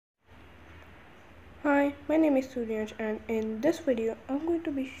Hi, my name is Suryansh, and in this video I'm going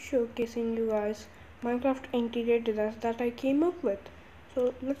to be showcasing you guys Minecraft interior designs that I came up with.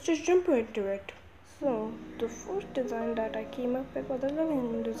 So let's just jump into it. So the first design that I came up with was a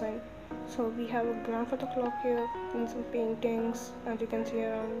living room design. So we have a grandfather clock here and some paintings as you can see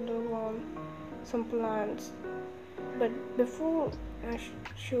around the wall, some plants. But before I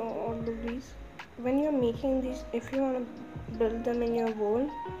show all of these, when you're making these, if you want to build them in your wall,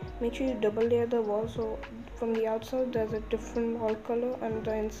 make sure you double layer the wall, so from the outside there's a different wall color and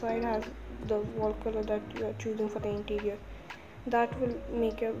the inside has the wall color that you are choosing for the interior. That will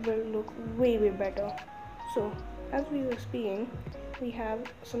make your build look way better. So as we were speaking, we have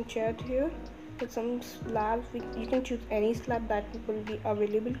some chairs here with some slabs. You can choose any slab that will be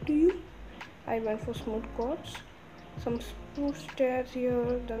available to you. I went for smooth quartz, some spruce stairs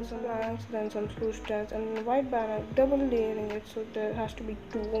here, then some planks, then some spruce stairs, and white banner, double layering it, so there has to be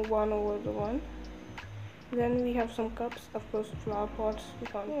two, one over the one. Then we have some cups, of course, flower pots.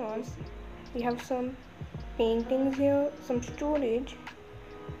 We have some paintings here, some storage,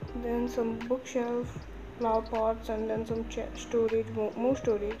 then some bookshelf, flower pots, and then some storage, more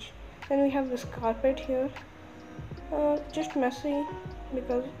storage. Then we have this carpet here, just messy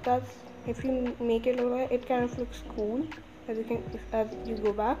because that's, if you make it look like, it kind of looks cool as you can as you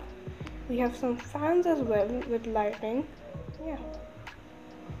go back. We have some fans as well with lighting. Yeah,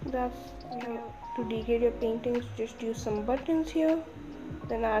 that's to decorate your paintings. Just use some buttons here,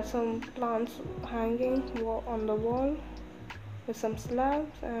 then add some plants hanging on the wall with some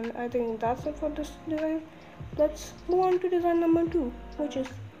slabs, and I think that's it for this design. Let's move on to design number 2, which is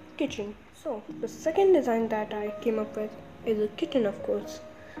kitchen. So the second design that I came up with is a kitchen, of course.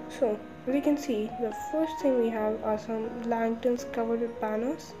 So we can see the first thing we have are some lanterns covered with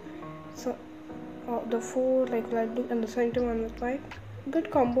banners. So the four like light blue and the center one with white. Good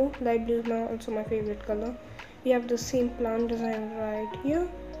combo. Light blue is also my favorite color. We have the same plant design right here.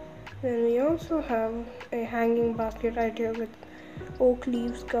 Then we also have a hanging basket right here with oak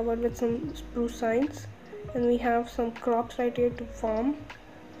leaves covered with some spruce signs. And we have some crops right here to farm.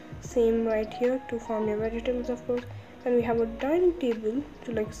 Same right here to farm your vegetables, of course. And we have a dining table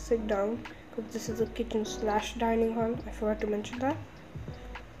to like sit down, because this is a kitchen slash dining hall. I forgot to mention that.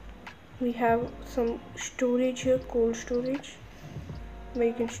 We have some storage here, cold storage, where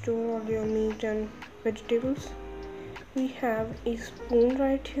you can store all your meat and vegetables. We have a spoon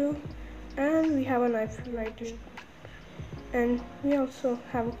right here, and we have a knife right here. And we also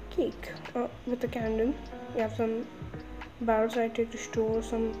have a cake with a candle. We have some barrels right here to store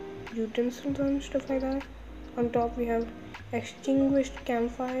some utensils and stuff like that. On top we have extinguished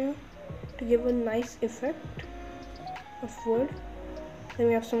campfire to give a nice effect of wood. Then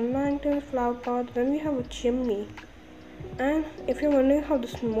we have some lanterns, flower pots, then we have a chimney. And if you're wondering how the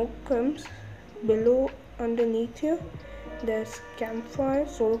smoke comes, below underneath here there's campfire,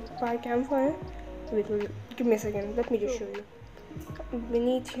 solar fire campfire. Wait, give me a second, let me just show you.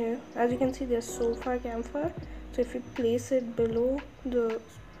 Beneath here, as you can see, there's solar fire campfire. So if you place it below the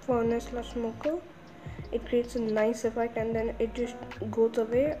furnace slash smoker, it creates a nice effect, and then it just goes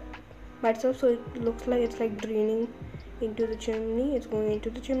away by itself, so it looks like it's like draining into the chimney. It's going into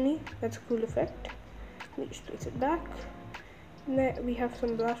the chimney. That's a cool effect. Let me just place it back. Then we have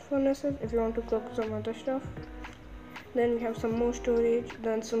some blast furnaces if you want to cook some other stuff. Then we have some more storage,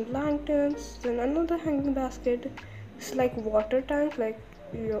 then some lanterns, then another hanging basket. It's like water tank, like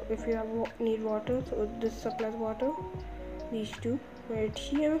if you need water, so this supplies water. These two right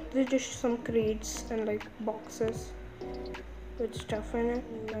here. There's just some crates and like boxes with stuff in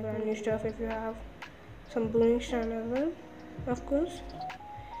it, brand new stuff if you have. Some brewing stand as well, of course.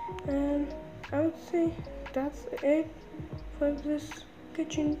 And I would say that's it for this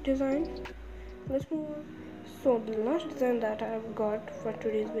kitchen design. Let's move on. So the last design that I've got for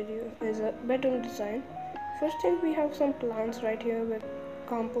today's video is a bedroom design. First thing, we have some plants right here with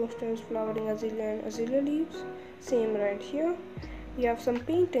composters, flowering azalea and azalea leaves. Same right here. We have some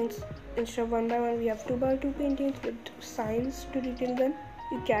paintings. Instead of 1 by 1, we have 2 by 2 paintings with signs to detail them.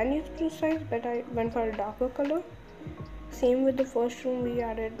 You can use blue signs, but I went for a darker color. Same with the first room, we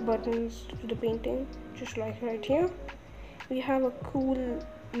added buttons to the painting, just like right here. We have a cool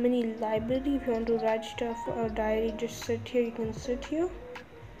mini library. If you want to write stuff or diary, just sit here, you can sit here.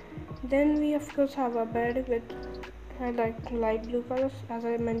 Then we of course have a bed with, I like light blue colors as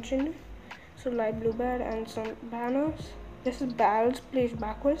I mentioned, so light blue bed and some banners. This is barrels placed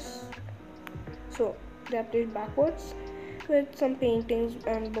backwards, so they are placed backwards with some paintings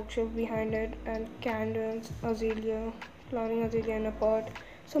and bookshelf behind it, and candles, azalea, flowering azalea in a pot,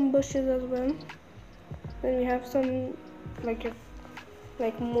 some bushes as well. Then we have some like a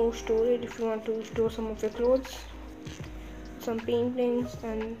like more storage if you want to store some of your clothes, some paintings,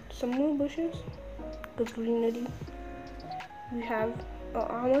 and some more bushes with greenery. We have a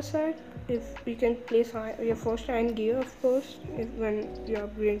armor set if we can place your first iron gear, of course. If when you are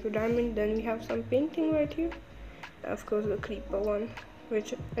upgrading to diamond, then we have some painting right here. Of course, the creeper one,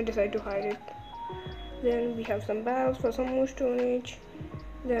 which I decided to hide it. Then we have some barrels for some more storage.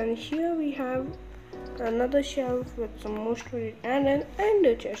 Then here we have another shelf with some more storage and an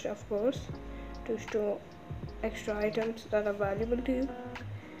ender chest, of course, to store extra items that are valuable to you.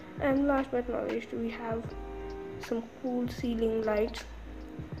 And last but not least, we have some cool ceiling lights,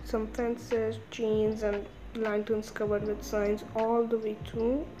 some fences, chains, and lanterns covered with signs all the way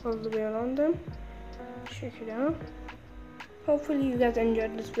through, all the way around them. Check it out. Hopefully you guys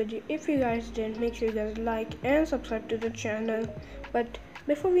enjoyed this video. If you guys did, make sure you guys like and subscribe to the channel. But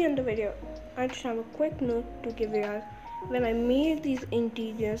before we end the video, I just have a quick note to give you guys. When I made these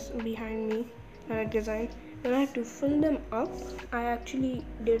interiors behind me and I designed, when I had to fill them up, I actually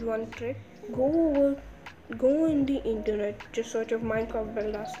did one trick. Go in the internet, just search of Minecraft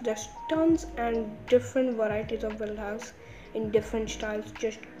build houses. There's tons and different varieties of build houses in different styles.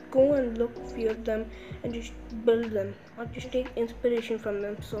 Just go and look few of them and just build them, or just take inspiration from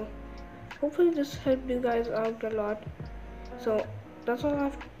them. So hopefully this helped you guys out a lot. So that's all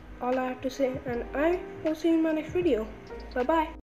I have to say, and I will see you in my next video. Bye bye.